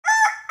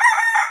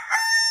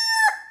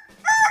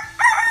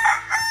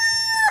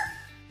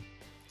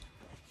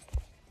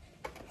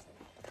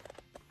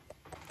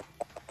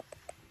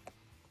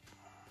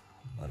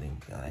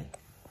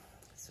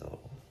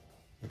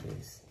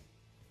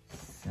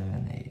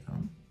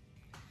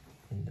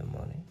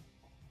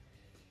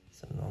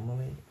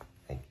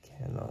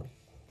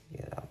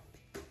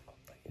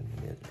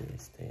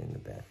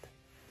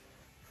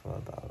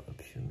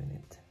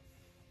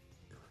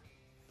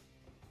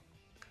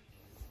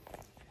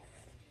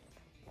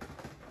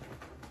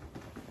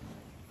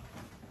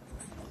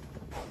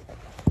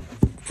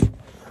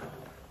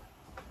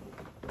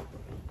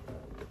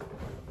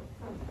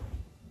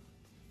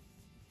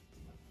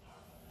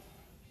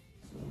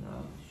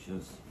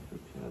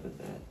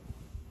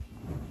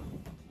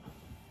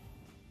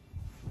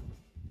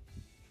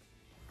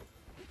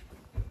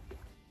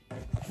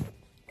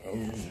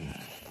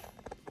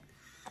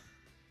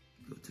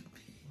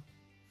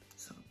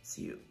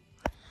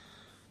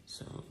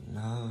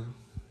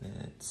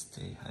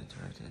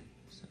dehydrated.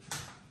 So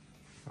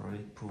I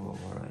already poured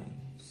water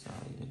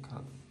inside the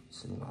cup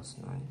since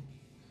last night.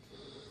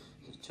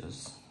 So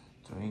just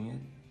drink it.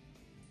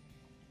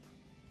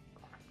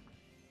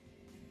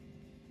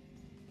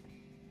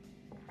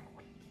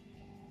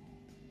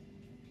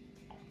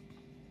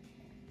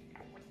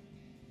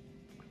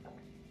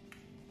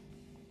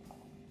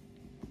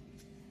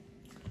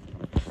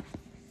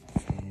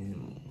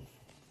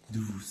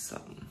 Do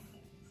some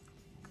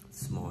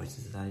small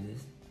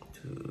exercises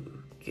to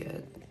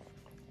get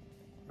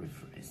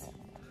refreshed.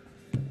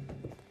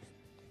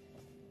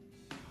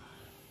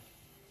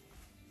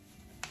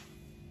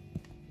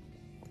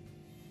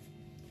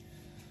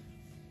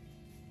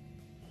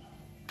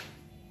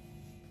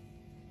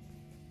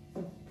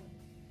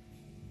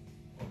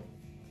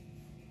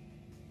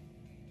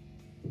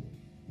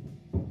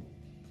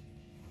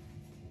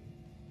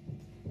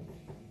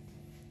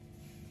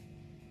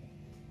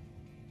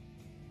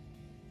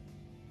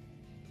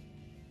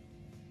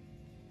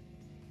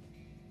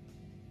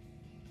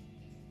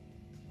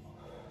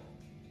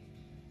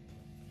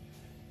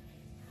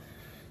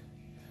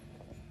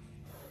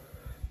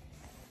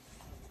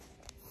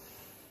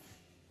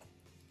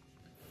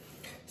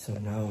 So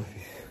now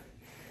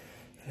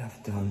we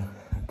have done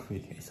a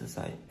quick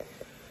exercise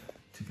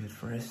to get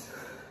fresh.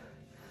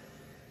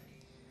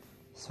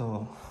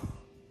 So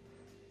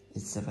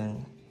it's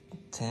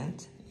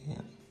 7:10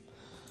 a.m.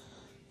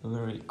 A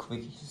very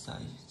quick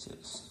exercise,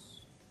 just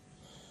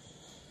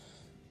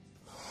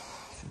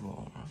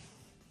warm,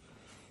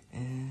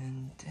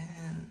 and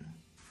then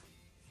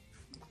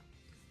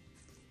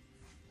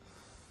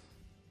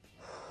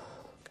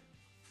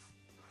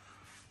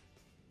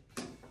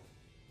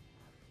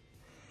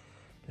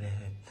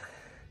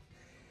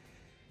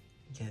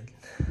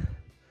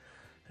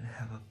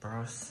have a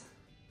brush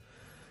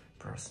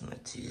my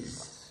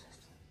teeth,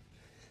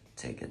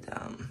 take it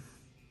down,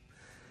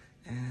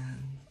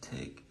 and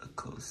take a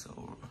close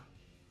over.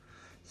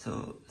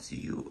 So see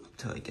you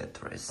till I get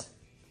dressed.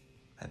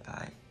 Bye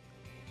bye.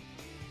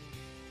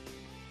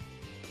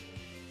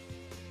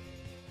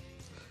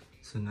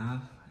 So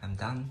now I'm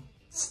done.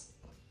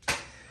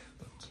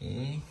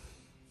 Okay.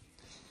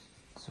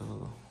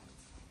 So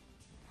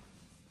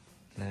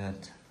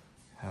let's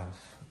have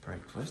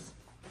breakfast.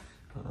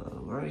 A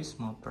very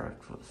small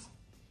breakfast.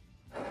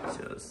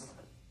 Just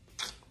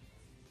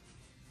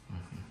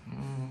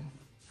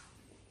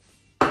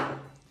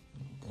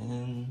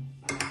then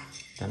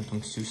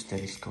Danton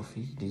Sustain's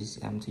coffee. This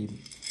is empty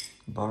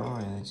bottle,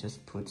 and I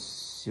just put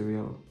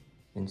cereal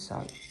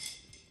inside.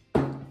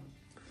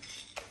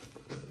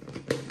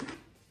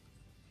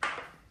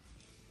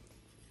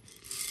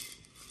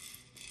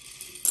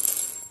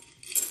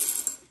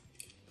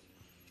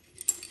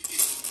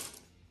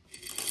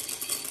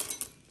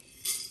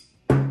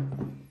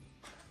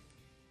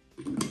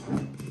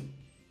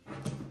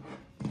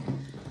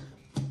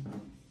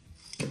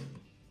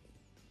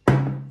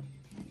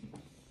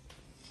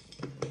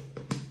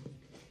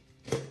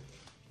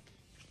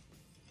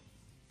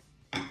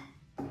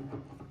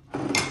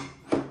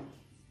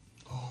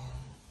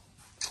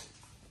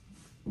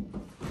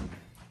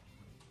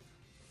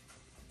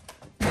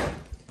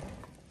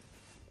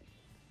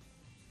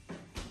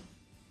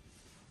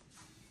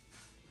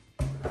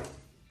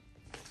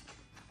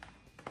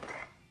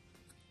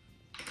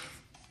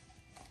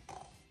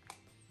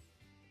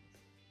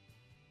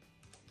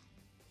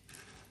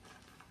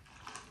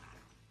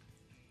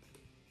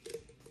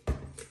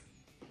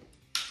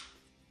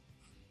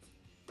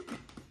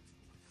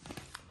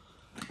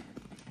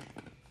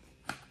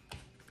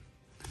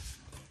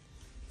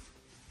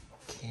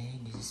 Okay,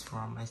 this is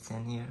from my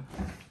stand here.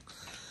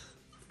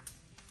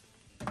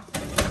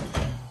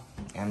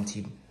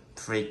 Empty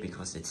fridge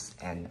because it's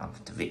end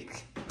of the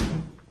week.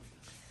 And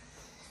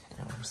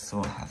I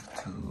also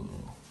have to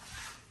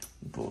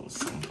boil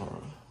some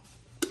water.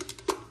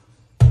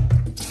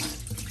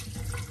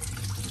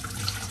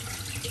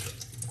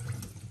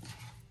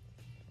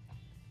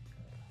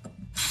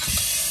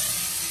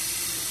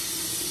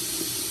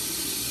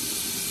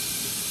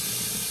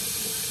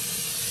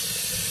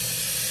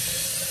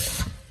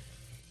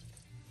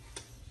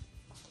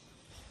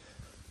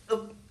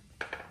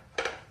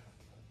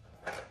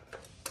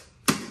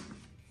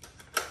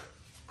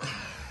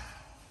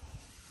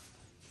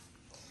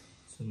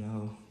 So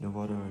now the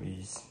water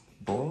is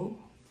boiled,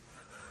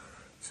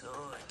 so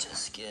I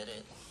just get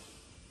it.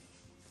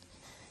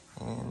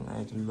 And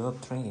I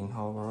love drinking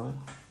hot water,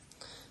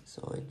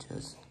 so I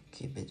just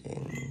keep it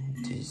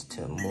in this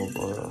thermal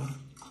bottle.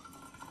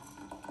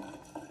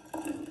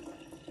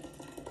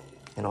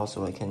 And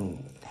also I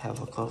can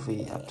have a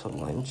coffee after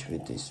lunch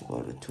with this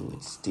water too,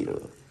 it's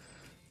still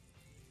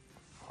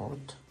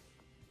hot.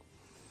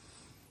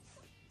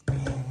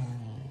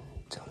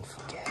 Don't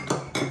forget,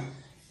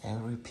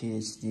 every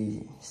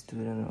PhD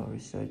student or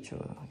researcher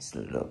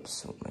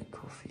loves my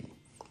coffee,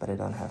 but I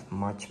don't have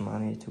much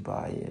money to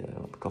buy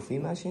a coffee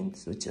machine,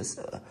 so just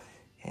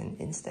an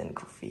instant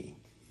coffee.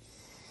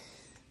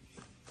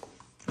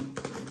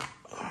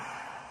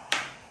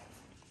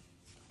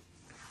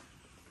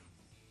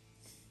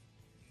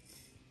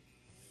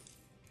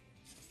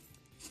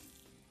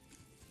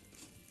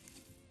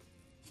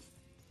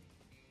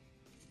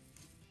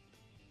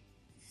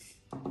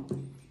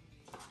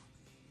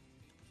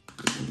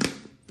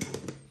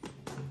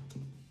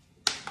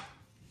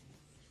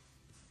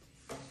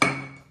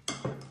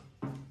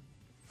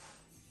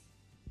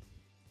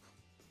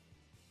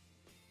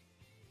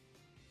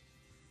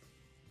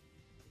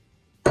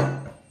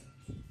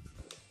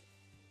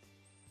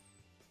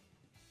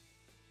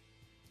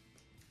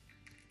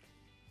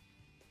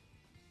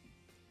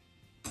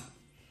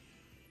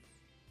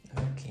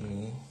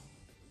 Okay,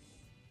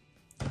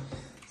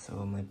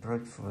 so my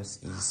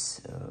breakfast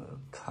is a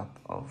cup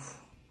of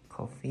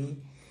coffee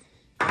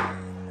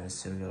and a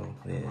cereal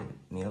with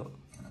milk.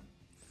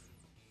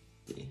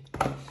 Okay.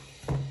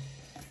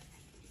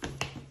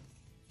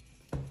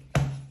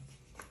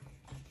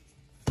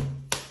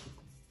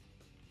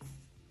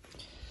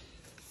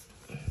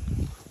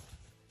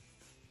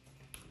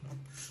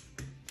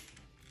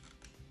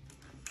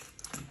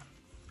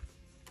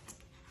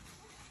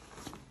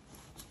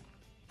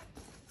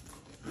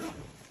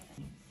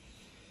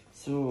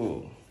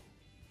 So,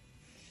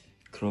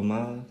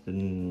 Chroma,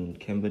 the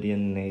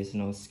Cambodian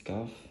national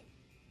scarf.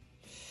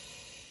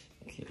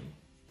 Okay,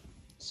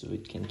 so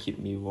it can keep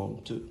me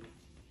warm too.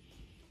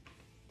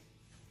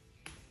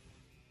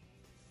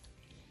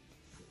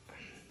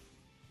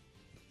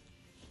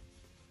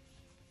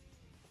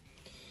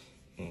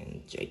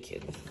 And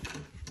jacket.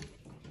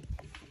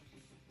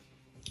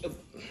 Yep.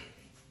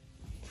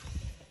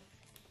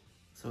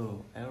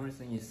 So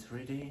everything is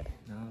ready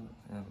now.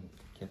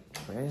 Get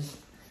dressed.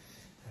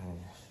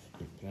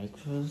 Eat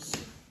breakfast.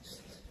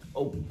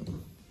 Oh,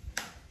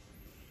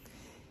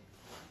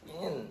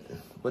 and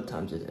what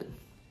time is it?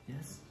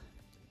 Yes,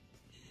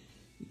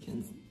 you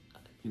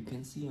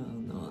can see or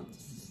not.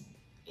 This is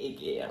 8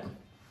 a.m.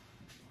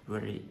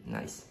 Very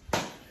nice.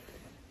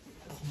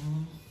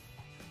 Okay.